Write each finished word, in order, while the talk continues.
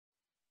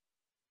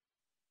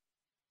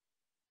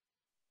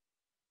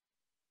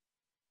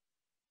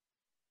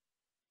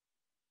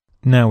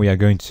now we are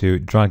going to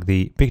drag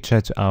the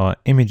picture to our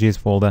images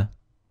folder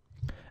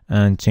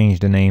and change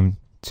the name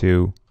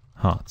to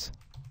heart.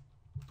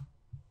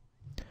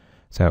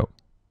 So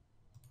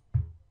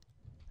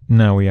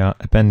now we are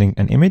appending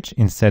an image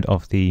instead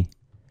of the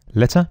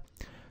letter.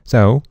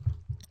 So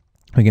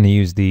we're going to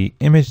use the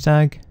image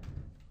tag,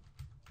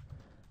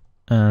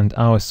 and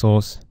our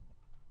source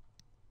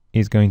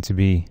is going to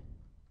be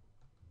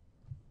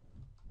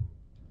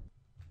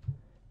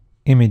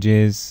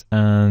images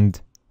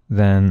and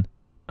then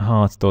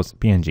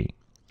heart.png.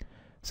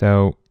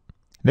 So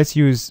let's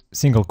use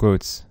single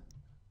quotes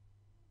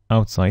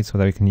outside so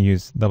that we can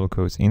use double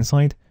quotes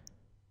inside.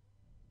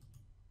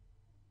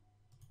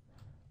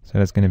 So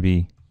that's going to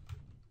be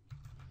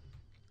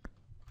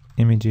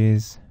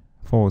images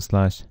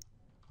 /heart.png.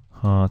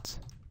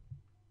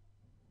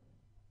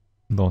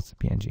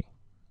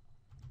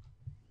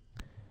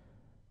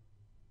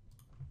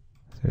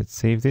 So let's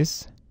save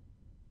this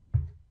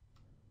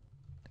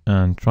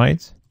and try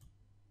it.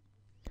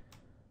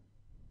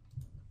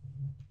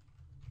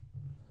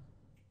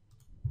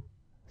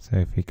 So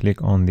if we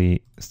click on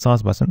the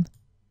start button,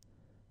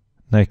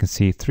 now you can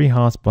see 3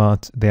 hearts,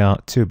 but they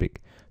are too big.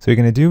 So we're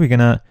going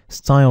to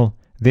style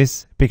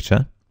this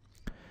picture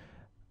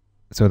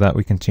so that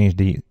we can change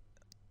the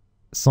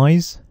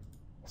size.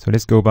 So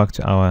let's go back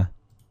to our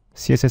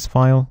CSS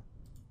file.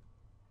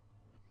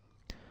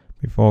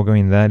 Before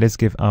going there, let's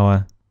give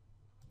our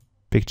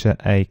picture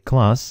a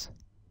class.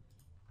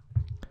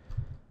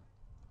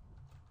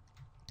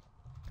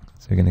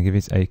 So we're going to give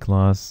it a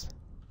class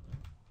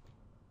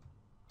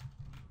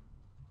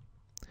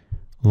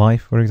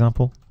life, for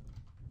example.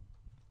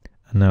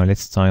 And now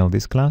let's style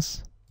this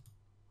class.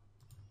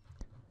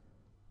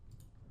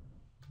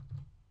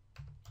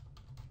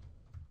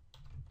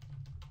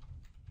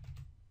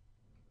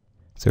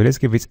 So let's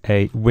give it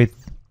a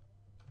width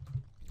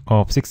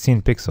of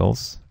 16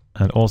 pixels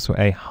and also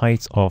a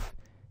height of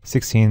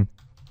 16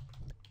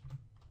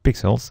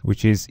 pixels,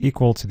 which is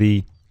equal to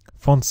the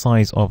font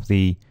size of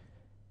the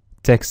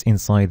text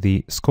inside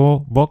the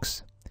score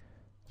box,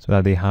 so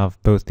that they have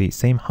both the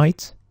same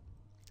height.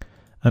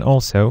 And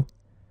also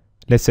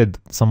let's set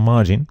some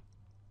margin.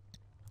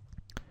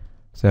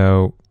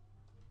 So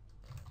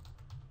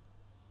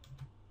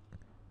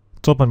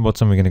top and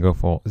bottom we're going to go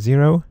for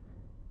 0.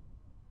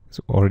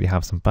 So we already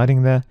have some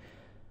padding there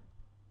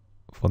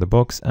for the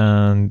box,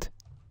 and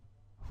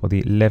for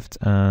the left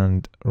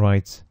and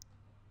right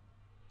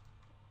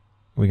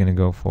we're going to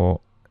go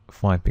for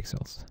 5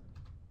 pixels.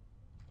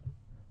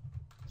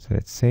 So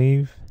let's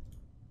save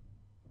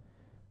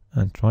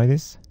and try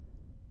this.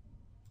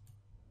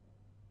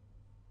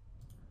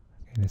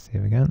 Okay, let's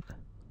save again.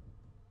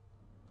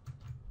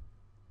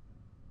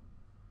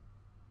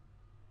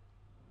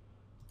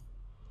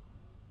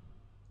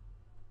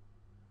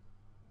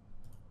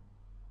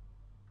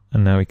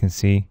 And now we can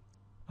see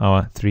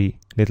our 3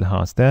 little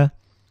hearts there,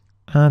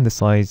 and the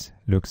size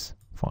looks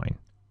fine.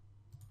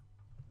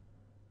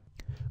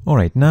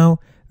 Alright, now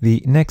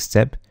the next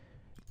step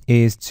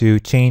is to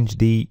change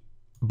the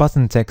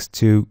button text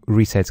to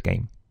reset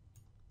game.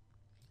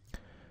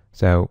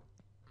 So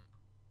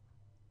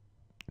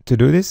to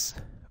do this,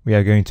 we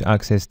are going to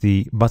access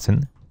the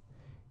button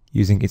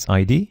using its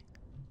ID.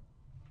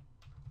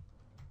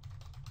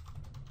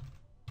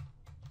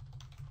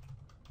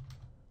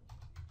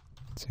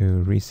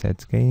 To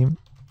reset game.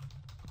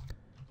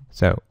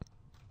 So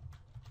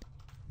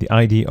the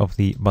ID of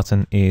the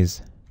button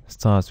is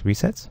start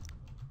reset,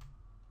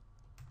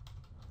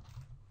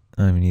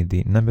 and we need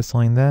the number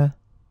sign there,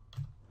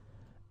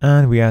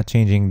 and we are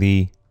changing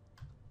the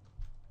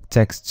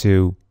text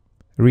to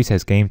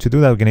reset game. To do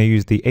that, we're going to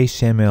use the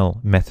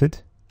HTML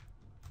method,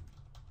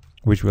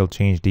 which will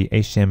change the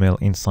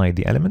HTML inside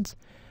the element,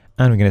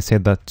 and we're going to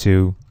set that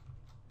to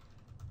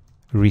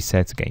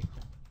reset game.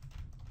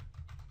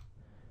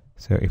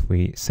 So if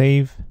we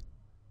save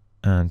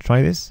and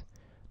try this,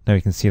 now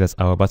you can see that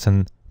our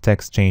button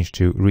text changed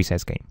to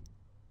reset game.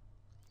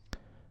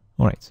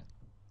 Alright.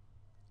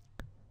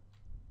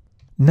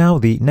 Now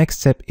the next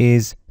step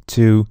is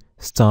to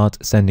start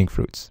sending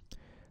fruits.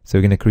 So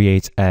we're going to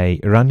create a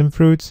random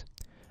fruit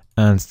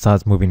and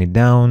start moving it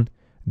down,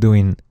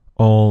 doing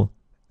all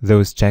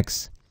those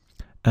checks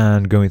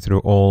and going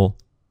through all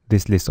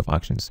this list of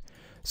actions.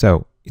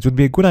 So it would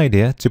be a good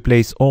idea to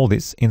place all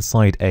this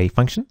inside a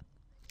function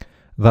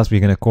that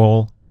we're going to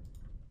call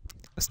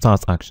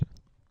start action.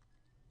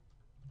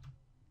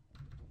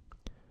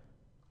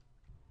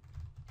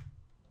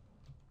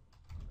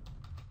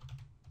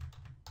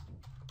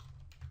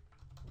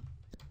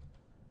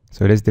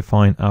 So let's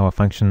define our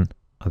function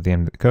at the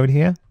end of the code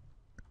here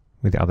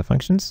with the other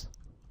functions.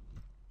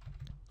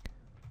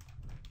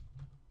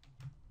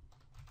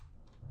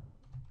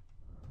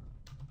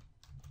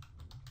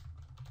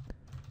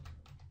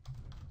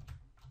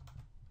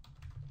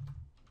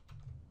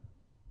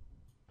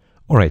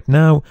 Alright,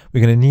 now we're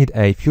going to need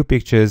a few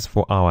pictures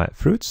for our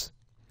fruits.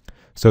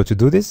 So to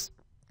do this,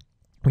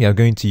 we are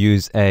going to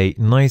use a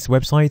nice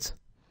website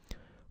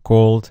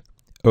called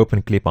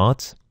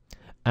OpenClipArt,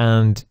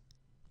 and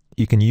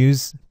you can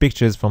use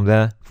pictures from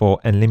there for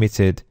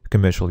unlimited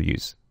commercial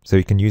use. So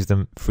you can use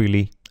them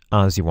freely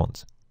as you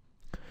want.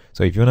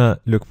 So if you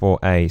want to look for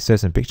a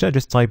certain picture,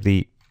 just type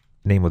the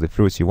name of the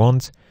fruits you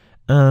want,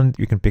 and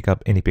you can pick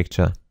up any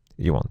picture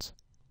you want.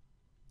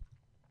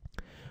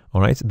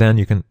 All right, then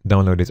you can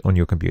download it on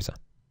your computer.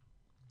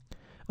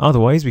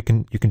 Otherwise, you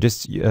can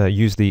just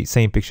use the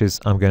same pictures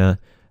I'm gonna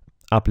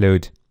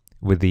upload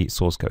with the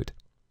source code.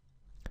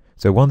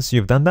 So once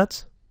you've done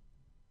that,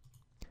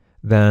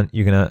 then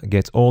you're gonna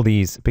get all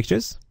these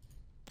pictures,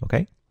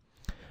 okay?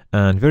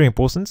 And very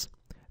important,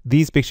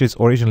 these pictures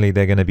originally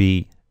they're gonna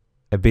be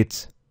a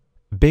bit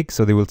big,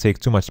 so they will take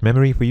too much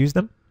memory if we use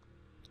them.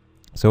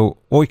 So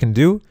what we can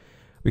do,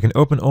 we can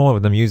open all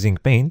of them using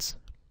Paint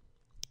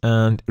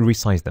and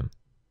resize them.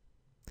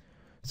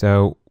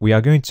 So we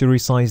are going to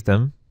resize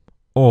them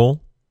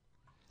all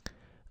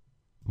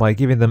by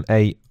giving them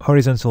a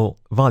horizontal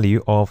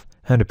value of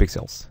 100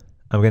 pixels.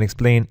 I'm going to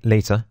explain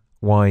later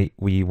why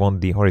we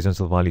want the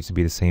horizontal value to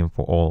be the same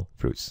for all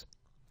fruits.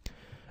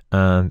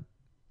 And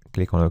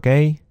click on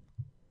OK,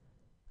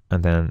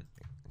 and then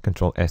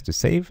Control S to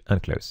save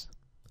and close.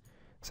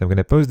 So I'm going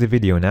to pause the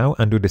video now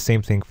and do the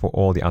same thing for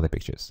all the other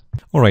pictures.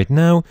 All right,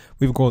 now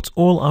we've got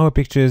all our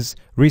pictures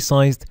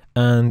resized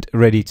and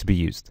ready to be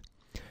used.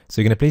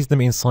 So you're going to place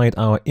them inside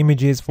our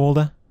images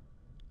folder.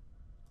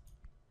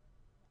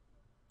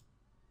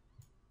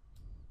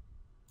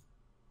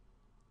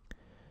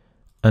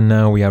 And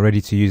now we are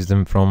ready to use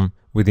them from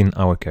within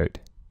our code.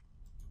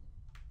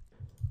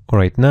 All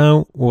right,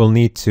 now we'll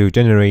need to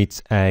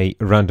generate a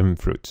random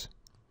fruit.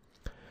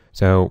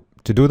 So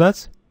to do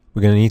that,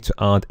 we're going to need to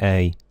add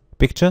a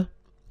picture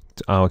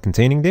to our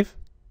containing div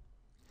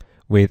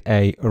with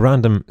a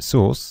random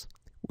source,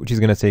 which is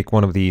going to take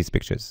one of these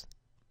pictures.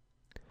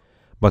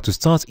 But to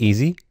start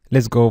easy,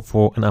 let's go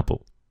for an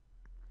apple.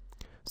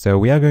 So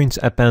we are going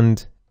to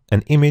append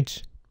an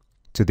image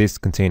to this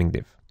containing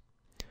div.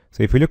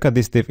 So if we look at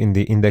this div in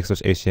the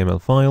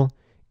index.html file,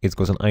 it's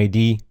got an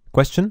ID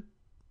question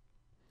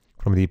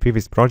from the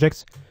previous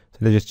project. So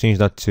let's just change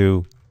that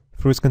to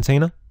fruits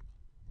container.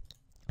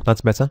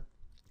 That's better.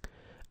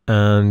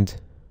 And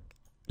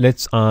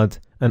let's add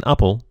an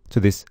apple to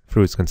this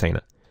fruits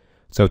container.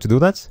 So to do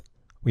that,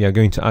 we are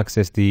going to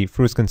access the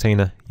fruits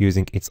container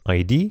using its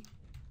ID.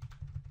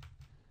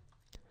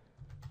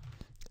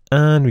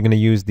 And we're going to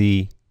use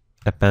the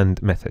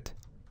append method.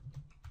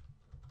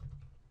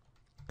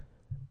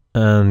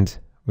 And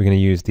we're going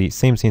to use the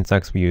same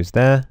syntax we used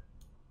there.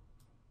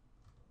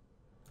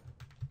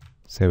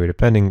 So we're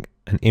appending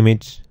an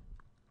image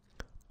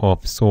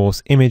of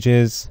source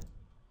images,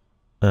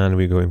 and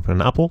we're going for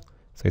an apple.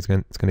 So it's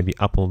going to be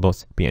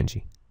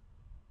apple.png.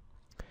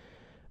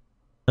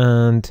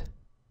 And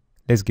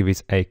let's give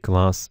it a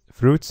class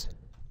fruit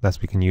that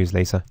we can use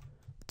later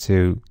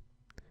to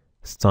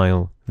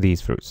style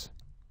these fruits.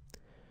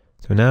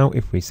 So now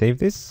if we save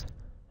this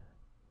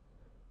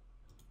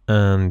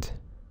and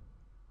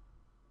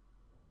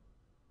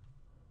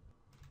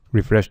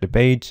refresh the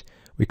page,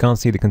 we can't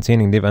see the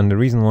containing div, and the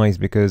reason why is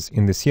because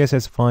in the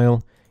CSS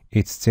file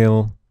it's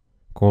still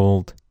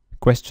called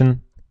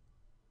question.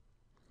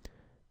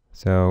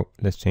 So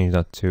let's change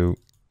that to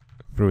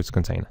fruits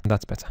container.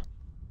 That's better.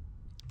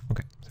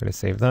 Okay, so let's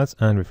save that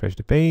and refresh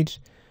the page.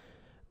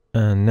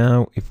 And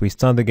now if we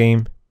start the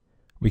game,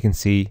 we can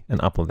see an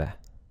apple there.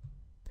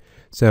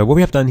 So what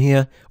we have done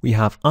here, we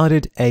have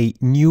added a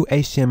new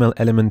HTML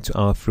element to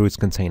our fruits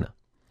container.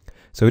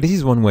 So this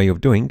is one way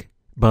of doing,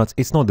 but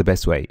it's not the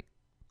best way.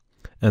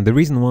 And the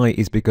reason why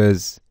is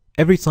because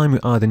every time we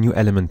add a new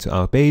element to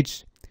our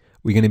page,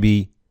 we're going to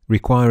be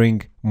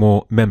requiring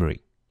more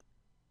memory.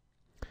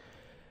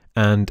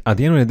 And at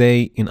the end of the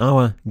day, in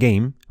our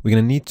game, we're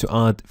going to need to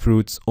add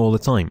fruits all the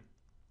time.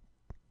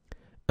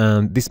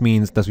 And this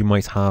means that we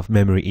might have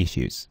memory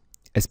issues,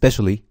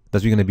 especially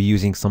that we're going to be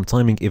using some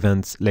timing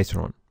events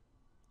later on.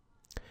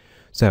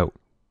 So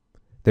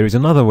there is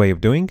another way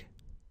of doing.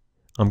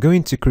 I'm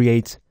going to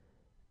create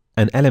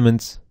an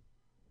element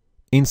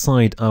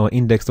inside our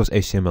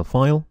index.html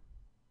file.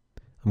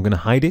 I'm going to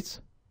hide it.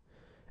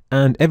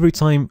 And every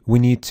time we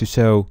need to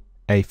show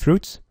a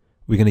fruit,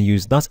 we're going to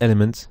use that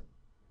element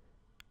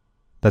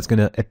that's going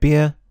to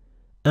appear,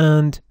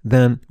 and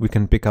then we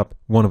can pick up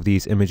one of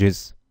these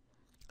images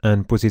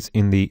and put it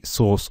in the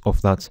source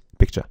of that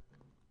picture.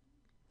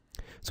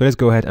 So let's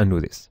go ahead and do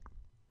this.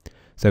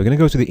 So we're going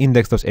to go to the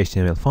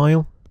index.html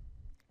file,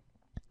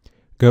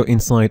 go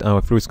inside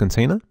our fruits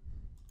container,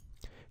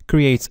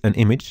 create an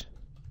image,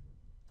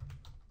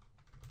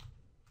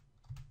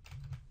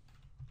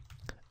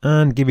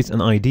 and give it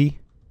an ID,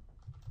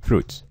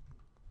 fruit.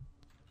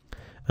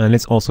 And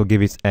let's also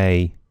give it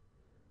a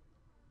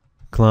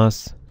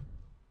class.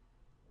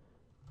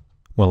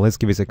 Well, let's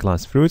give it a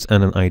class fruits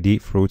and an ID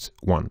fruits1.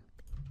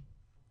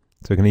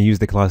 So we're going to use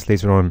the class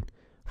later on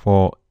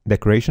for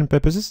decoration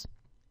purposes.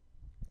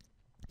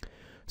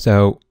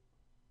 So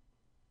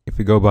if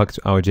we go back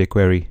to our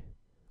jQuery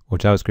or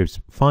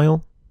JavaScript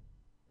file,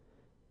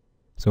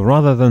 so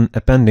rather than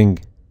appending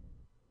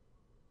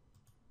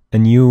a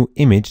new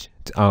image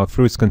to our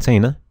fruits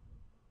container,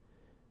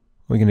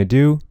 we're going to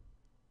do,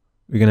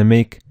 we're going to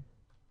make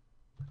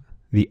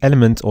the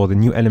element or the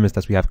new elements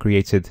that we have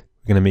created,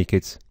 we're going to make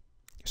it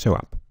show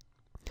up.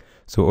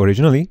 So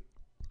originally,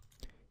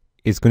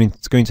 it's going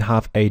to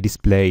have a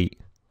display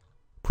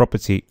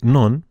property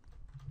none.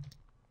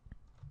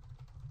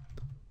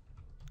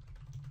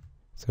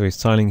 So we're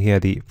styling here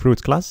the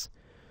fruit class.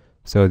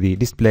 So the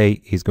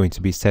display is going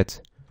to be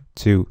set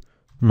to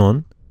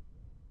none.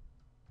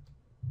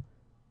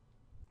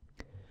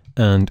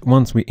 And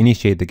once we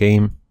initiate the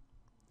game,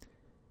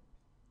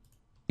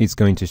 it's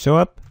going to show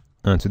up.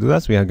 And to do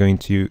that, we are going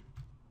to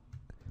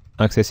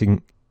access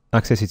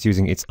it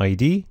using its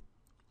ID,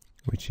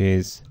 which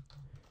is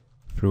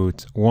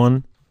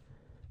fruit1,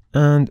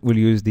 and we'll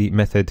use the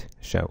method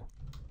show.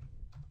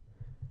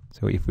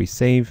 So if we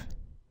save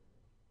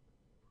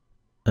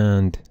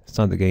and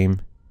start the game,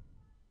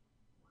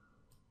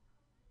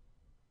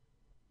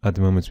 at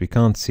the moment we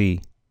can't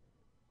see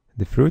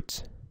the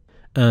fruit.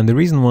 And the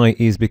reason why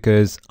is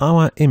because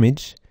our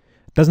image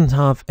doesn't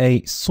have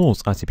a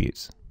source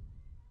attribute.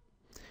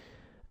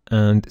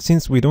 And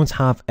since we don't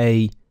have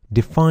a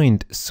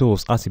defined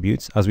source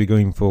attribute as we're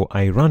going for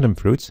a random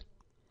fruit,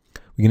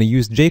 we're going to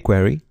use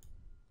jQuery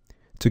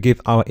to give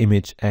our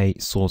image a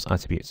source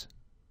attribute.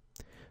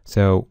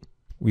 So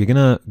we're going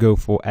to go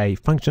for a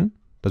function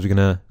that we're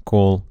going to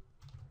call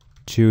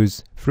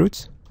choose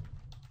fruit.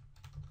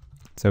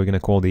 So we're going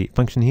to call the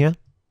function here.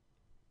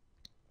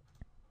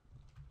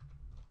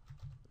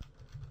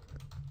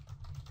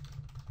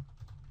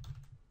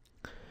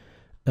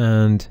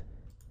 And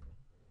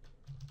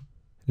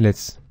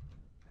let's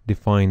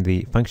define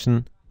the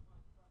function,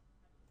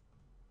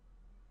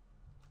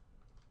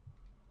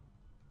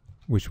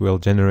 which will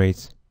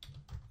generate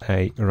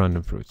a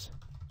random fruit.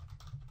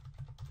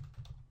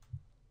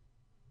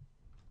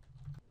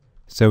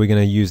 So we're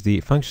going to use the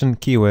function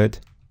keyword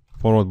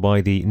followed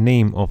by the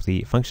name of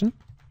the function.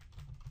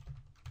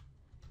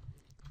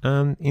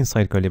 And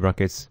inside curly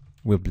brackets,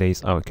 we'll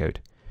place our code.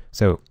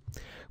 So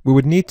we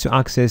would need to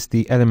access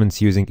the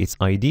elements using its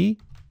ID,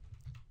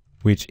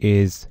 which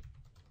is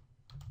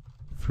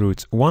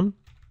fruit1,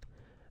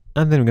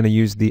 and then we're going to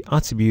use the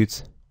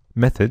attribute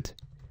method,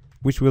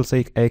 which will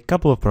take a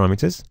couple of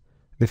parameters.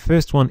 The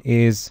first one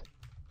is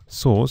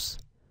source,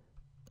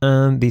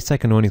 and the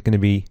second one is going to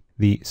be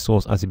the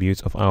source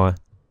attribute of our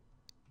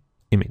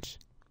image.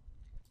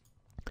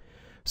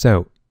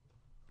 So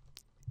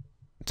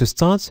to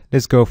start,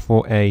 let's go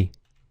for a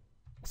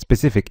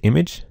specific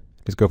image.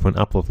 Let's go for an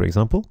apple, for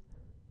example.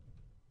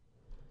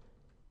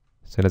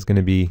 So that's going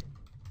to be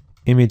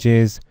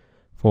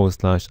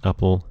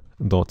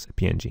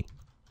images/apple.png.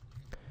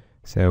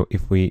 So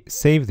if we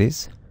save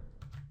this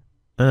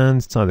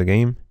and start the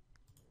game,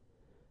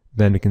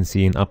 then we can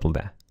see an apple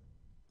there.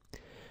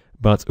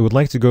 But we would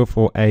like to go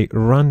for a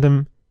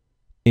random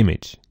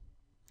image.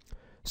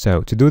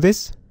 So to do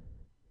this,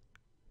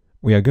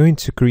 we are going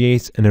to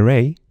create an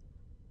array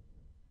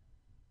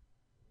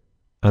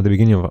at the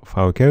beginning of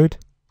our code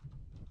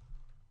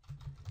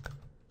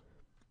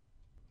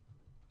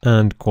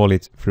and call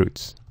it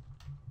fruits.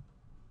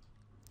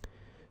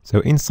 So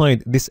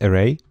inside this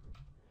array,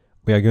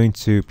 we are going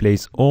to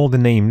place all the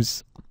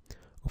names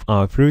of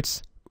our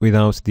fruits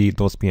without the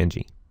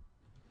 .png.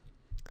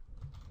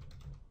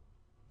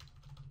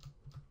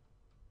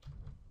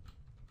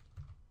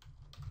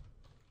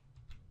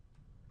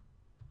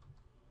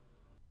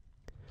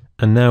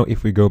 And now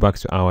if we go back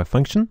to our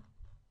function,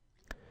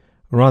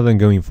 rather than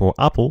going for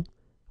apple,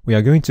 we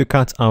are going to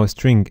cut our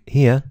string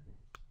here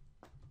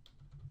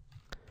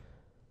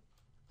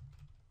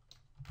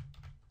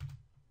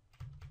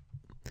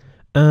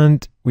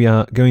and we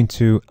are going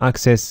to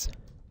access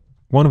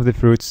one of the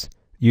fruits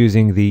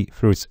using the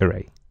fruits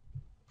array.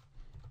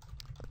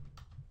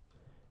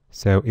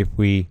 So if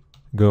we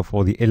go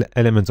for the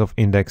elements of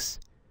index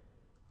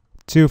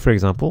 2, for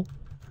example,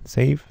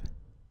 save,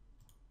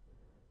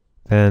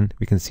 then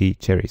we can see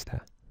cherries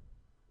there.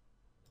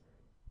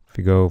 If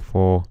we go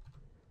for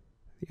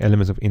the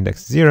elements of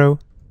index 0,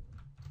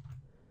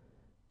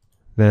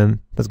 then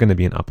that's going to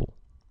be an apple.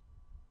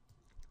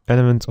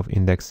 Elements of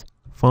index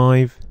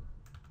 5,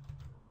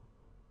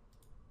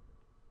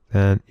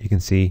 then you can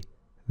see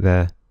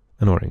there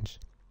an orange.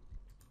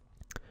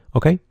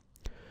 Okay,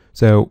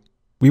 so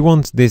we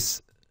want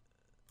this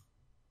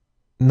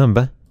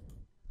number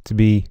to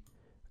be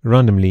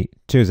randomly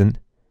chosen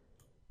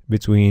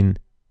between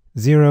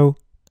 0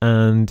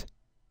 and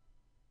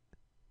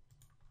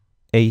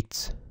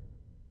 8.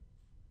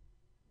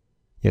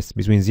 Yes,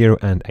 between 0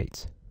 and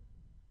 8.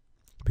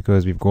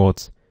 Because we've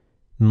got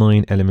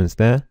 9 elements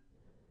there.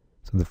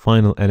 So the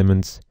final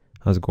element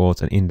has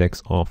got an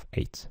index of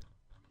 8.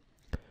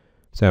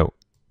 So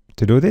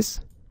to do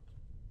this,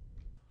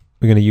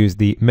 we're going to use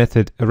the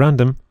method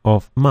random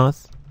of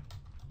math,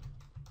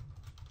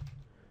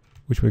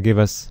 which will give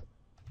us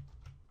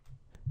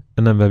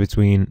a number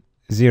between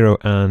 0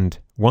 and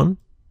 1,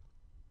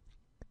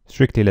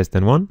 strictly less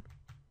than 1,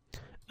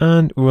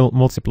 and we will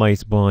multiply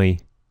it by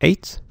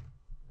 8,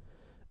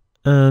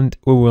 and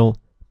we will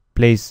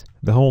place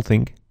the whole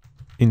thing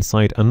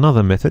inside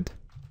another method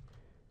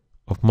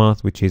of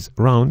math, which is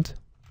round.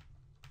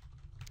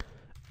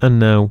 And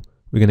now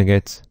we're going to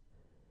get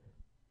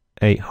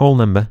a whole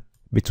number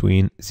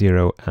between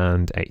 0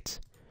 and 8.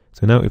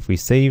 So now if we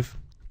save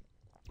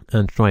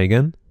and try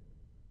again,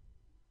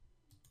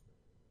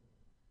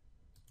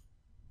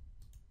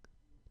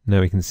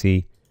 now we can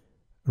see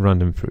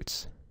random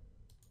fruits.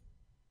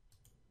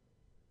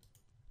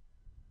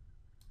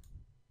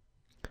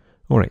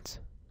 Alright.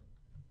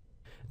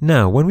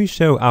 Now, when we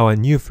show our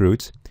new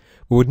fruit,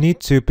 we would need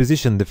to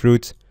position the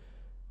fruit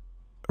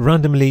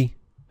randomly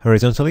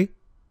horizontally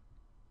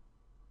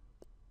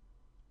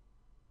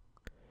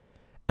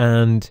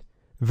and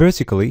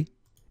vertically.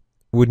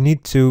 We would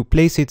need to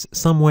place it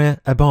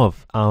somewhere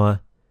above our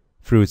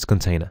fruits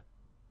container.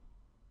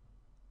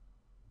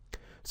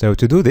 So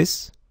to do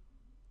this,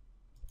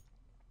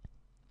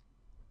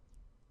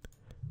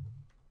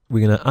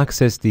 we're going to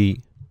access the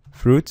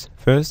fruit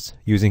first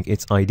using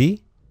its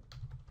ID,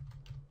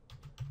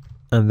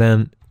 and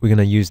then we're going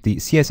to use the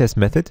CSS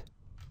method,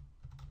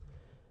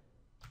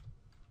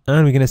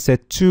 and we're going to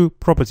set two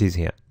properties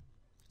here,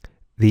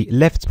 the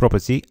left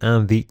property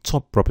and the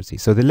top property.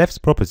 So the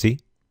left property,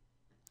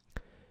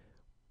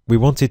 we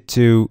want it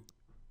to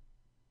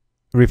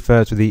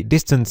refer to the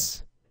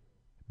distance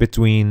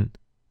between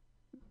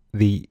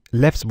the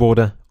left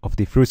border of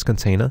the fruits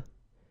container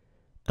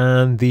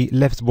and the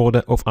left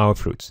border of our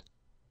fruits.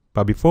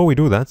 But before we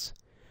do that,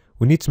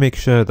 we need to make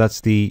sure that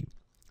the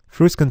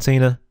fruits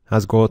container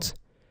has got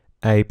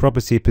a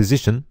property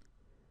position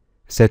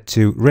set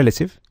to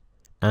relative,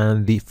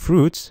 and the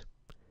fruit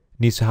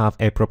needs to have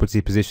a property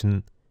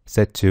position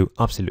set to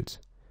absolute.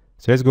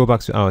 So let's go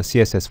back to our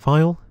CSS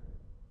file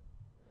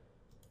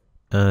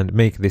and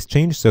make this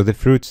change. So the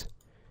fruit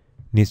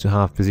needs to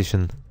have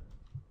position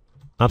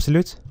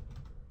absolute,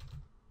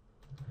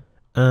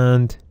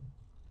 and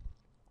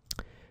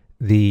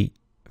the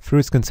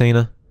fruits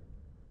container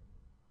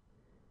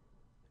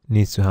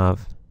needs to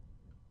have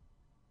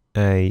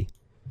a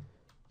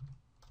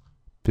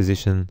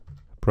position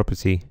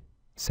property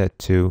set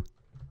to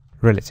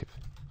relative.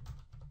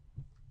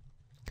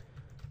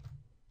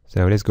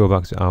 So let's go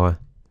back to our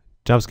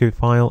JavaScript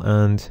file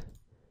and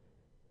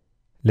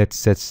let's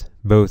set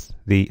both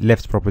the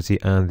left property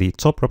and the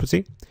top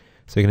property.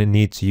 So you're going to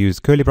need to use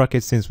curly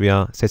brackets since we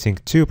are setting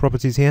two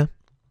properties here.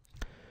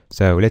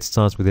 So let's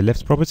start with the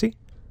left property.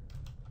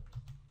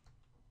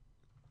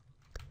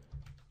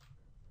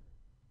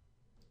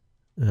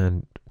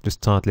 And to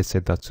start, let's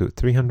set that to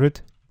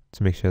 300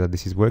 to make sure that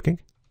this is working.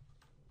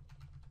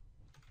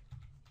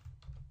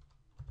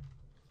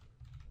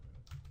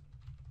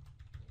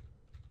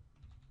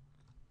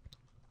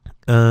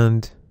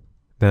 And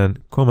then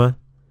comma,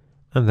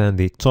 and then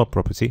the top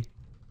property.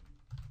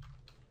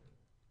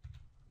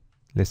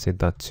 Let's set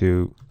that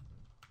to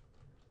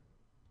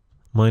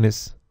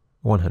minus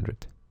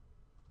 100.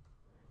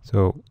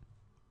 So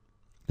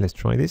let's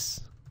try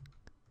this.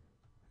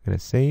 I'm gonna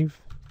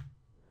save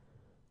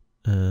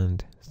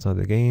and start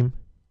the game.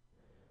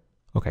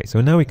 Okay, so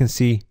now we can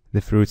see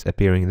the fruits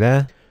appearing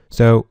there.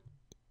 So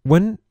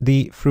when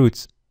the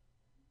fruit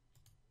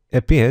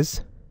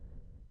appears,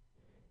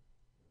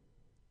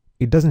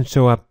 it doesn't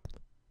show up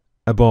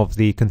above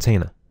the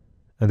container.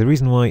 And the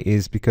reason why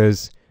is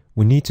because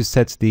we need to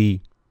set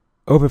the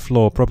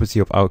overflow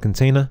property of our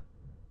container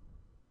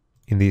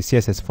in the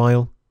CSS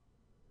file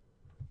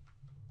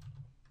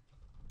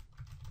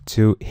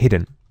to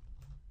hidden.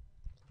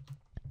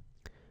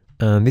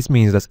 And this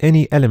means that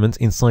any element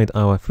inside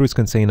our fruits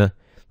container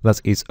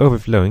that is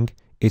overflowing,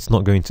 it's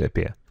not going to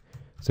appear.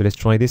 So let's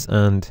try this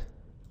and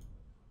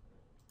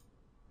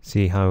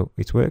see how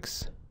it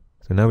works.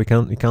 So now we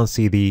can't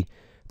see the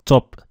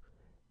top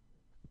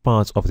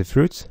part of the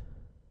fruit.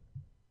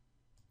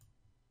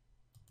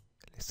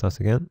 Let's start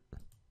again.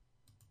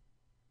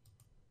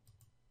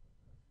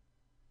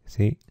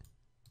 See?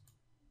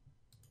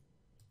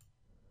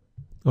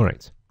 All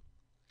right.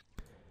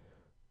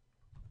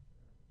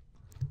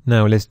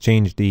 Now let's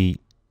change the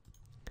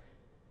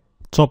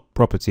top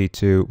property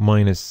to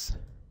minus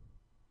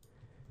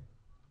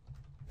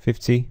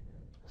 50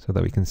 so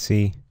that we can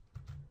see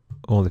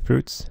all the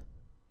fruits.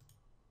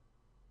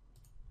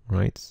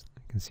 Right,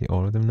 you can see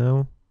all of them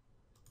now.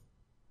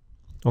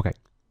 Okay,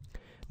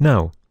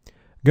 now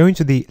going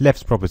to the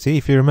left property,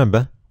 if you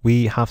remember,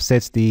 we have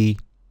set the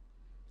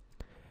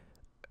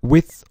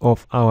width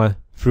of our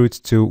fruit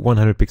to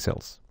 100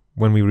 pixels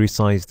when we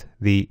resized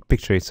the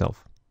picture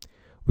itself.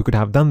 We could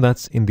have done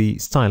that in the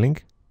styling,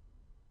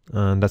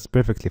 and that's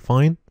perfectly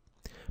fine,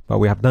 but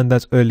we have done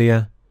that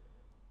earlier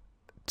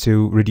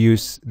to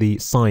reduce the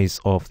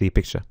size of the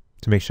picture,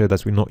 to make sure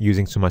that we're not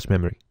using too much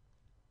memory.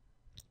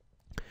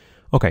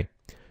 Okay,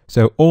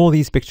 so all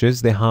these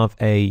pictures, they have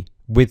a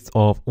width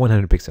of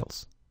 100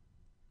 pixels.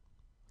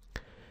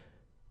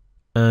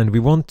 And we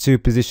want to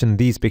position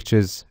these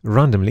pictures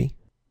randomly,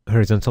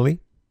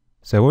 horizontally.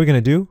 So what we're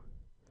going to do,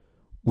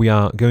 we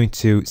are going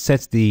to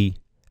set the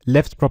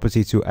left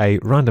property to a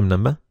random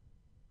number.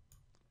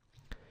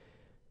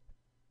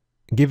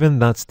 Given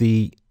that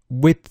the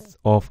width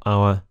of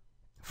our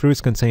fruits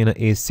container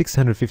is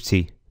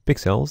 650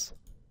 pixels,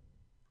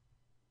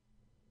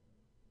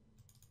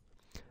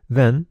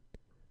 Then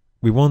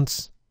we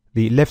want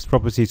the left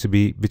property to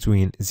be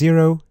between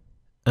 0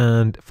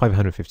 and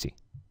 550.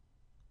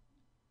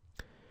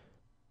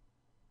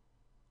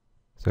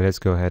 So let's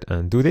go ahead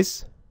and do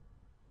this.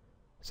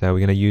 So we're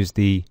going to use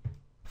the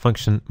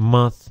function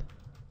math.random,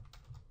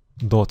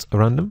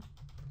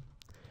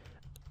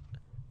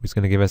 which is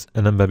going to give us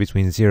a number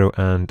between 0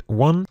 and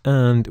 1,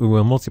 and we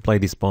will multiply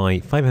this by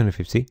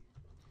 550,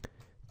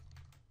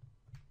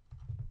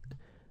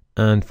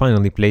 and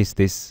finally place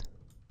this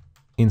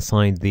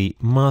inside the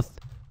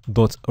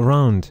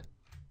math.round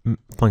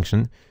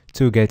function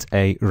to get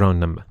a round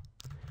number.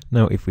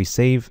 Now if we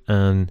save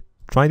and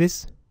try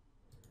this,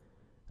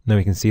 now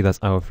we can see that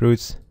our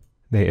fruits,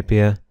 they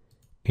appear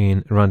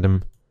in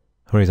random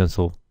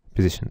horizontal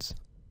positions.